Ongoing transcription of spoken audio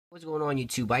What's going on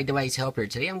YouTube? iDevice Helper.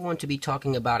 Today I'm going to be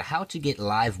talking about how to get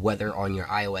live weather on your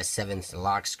iOS 7's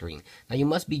lock screen. Now you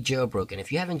must be jailbroken.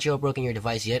 If you haven't jailbroken your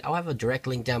device yet, I'll have a direct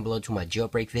link down below to my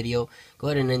jailbreak video. Go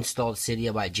ahead and install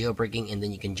Cydia by jailbreaking, and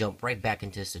then you can jump right back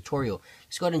into this tutorial.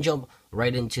 Let's go ahead and jump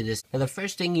right into this. Now the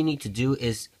first thing you need to do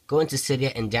is go into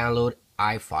Cydia and download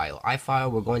iFile.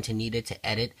 iFile, we're going to need it to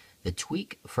edit the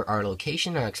tweak for our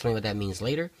location. I'll explain what that means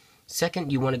later. Second,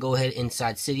 you want to go ahead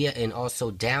inside Cydia and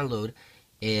also download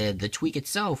the tweak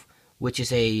itself, which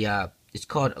is it's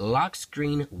called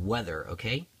LockScreen Weather,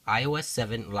 okay? iOS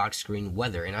 7 LockScreen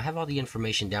Weather, and I have all the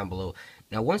information down below.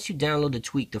 Now, once you download the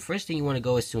tweak, the first thing you want to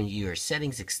go is to your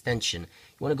settings extension.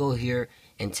 You want to go here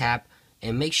and tap,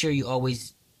 and make sure you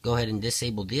always go ahead and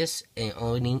disable this and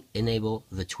only enable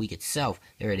the tweak itself.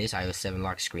 There it is, iOS 7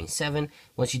 LockScreen 7.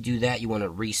 Once you do that, you want to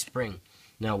respring.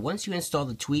 Now, once you install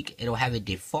the tweak, it'll have a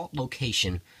default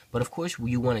location, but of course,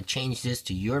 you want to change this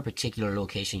to your particular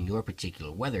location, your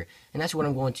particular weather, and that's what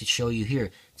I'm going to show you here.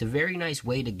 It's a very nice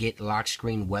way to get lock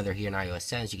screen weather here in iOS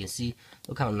 7. As you can see,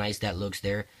 look how nice that looks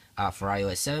there for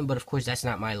iOS 7, but of course, that's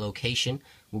not my location.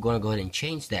 We're going to go ahead and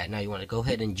change that. Now, you want to go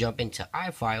ahead and jump into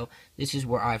iFile. This is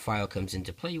where iFile comes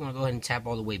into play. You want to go ahead and tap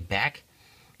all the way back,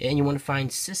 and you want to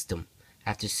find System.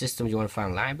 After System, you want to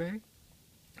find Library.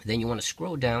 Then you want to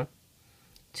scroll down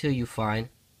till you find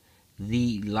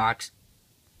the locks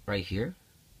right here,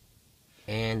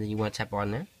 and then you want to tap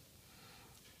on there,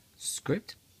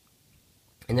 script,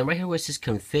 and then right here where it says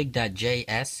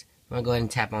config.js, you want to go ahead and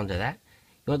tap onto that.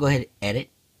 You want to go ahead and edit.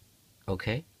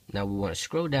 Okay, now we want to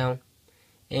scroll down,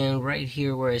 and right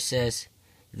here where it says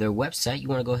their website, you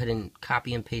want to go ahead and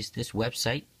copy and paste this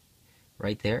website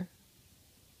right there.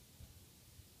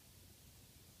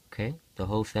 Okay, the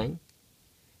whole thing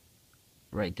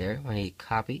right there. I hit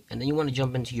copy, and then you want to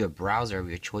jump into your browser of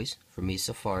your choice. For me,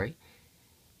 Safari,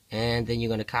 and then you're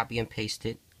going to copy and paste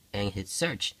it and hit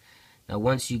search. Now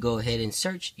once you go ahead and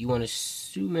search, you want to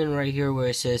zoom in right here where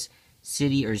it says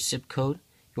city or zip code.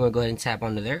 You want to go ahead and tap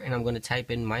onto there, and I'm going to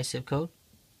type in my zip code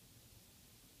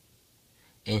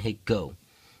and hit go.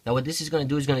 Now what this is going to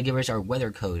do is going to give us our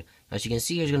weather code. Now, as you can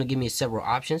see, it's going to give me several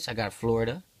options. I got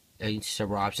Florida.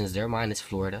 Several options there. Mine is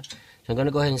Florida. So I'm going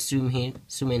to go ahead and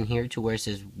zoom in here to where it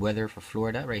says weather for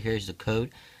Florida. Right here is the code.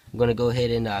 I'm going to go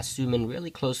ahead and zoom in really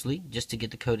closely just to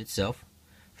get the code itself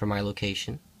for my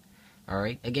location.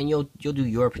 Alright, again, you'll do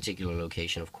your particular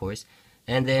location, of course.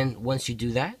 And then once you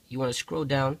do that, you want to scroll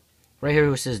down right here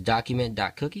where it says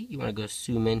document.cookie. You want to go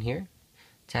zoom in here,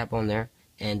 tap on there,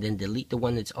 and then delete the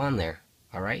one that's on there.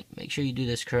 Alright, make sure you do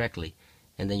this correctly.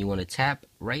 And then you want to tap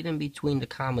right in between the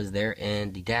commas there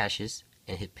and the dashes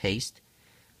and hit paste.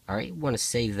 Alright, you want to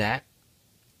save that.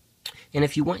 And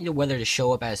if you want your weather to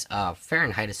show up as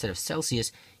Fahrenheit instead of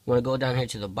Celsius, you want to go down here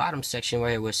to the bottom section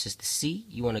right here where it says the C.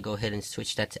 You want to go ahead and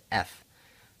switch that to F.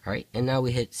 Alright, and now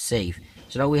we hit save.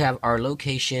 So now we have our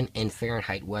location and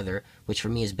Fahrenheit weather, which for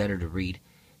me is better to read.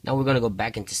 Now we're going to go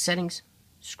back into settings,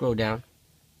 scroll down,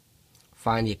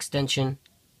 find the extension,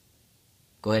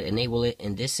 go ahead, enable it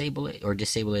and disable it, or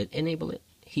disable it, enable it,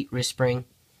 heat respring,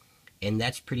 and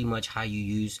that's pretty much how you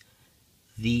use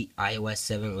the iOS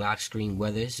 7 lock screen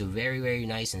weather. It's a very, very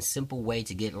nice and simple way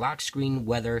to get lock screen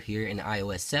weather here in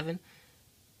iOS 7.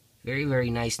 Very, very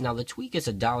nice. Now the tweak is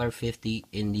 $1.50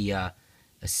 in the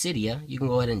Cydia. You can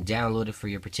go ahead and download it for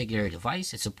your particular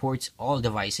device. It supports all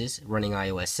devices running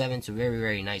iOS 7. It's a very,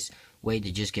 very nice way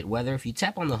to just get weather. If you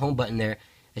tap on the home button there,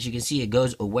 as you can see, it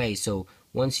goes away. So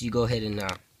once you go ahead and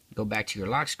go back to your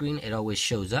lock screen, it always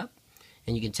shows up.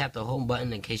 And you can tap the home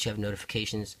button in case you have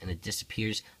notifications, and it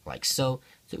disappears like so.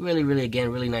 It's a really, really,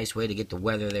 again, really nice way to get the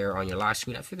weather there on your lock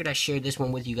screen. I figured I'd share this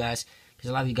one with you guys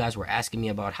because a lot of you guys were asking me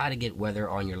about how to get weather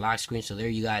on your lock screen. So there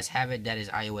you guys have it. That is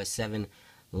iOS 7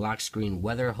 lock screen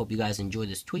weather. Hope you guys enjoyed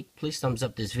this tweak. Please thumbs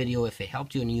up this video if it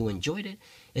helped you and you enjoyed it.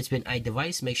 It's been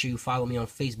iDevice. Make sure you follow me on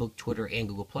Facebook, Twitter, and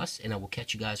Google+, and I will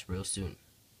catch you guys real soon.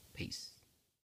 Peace.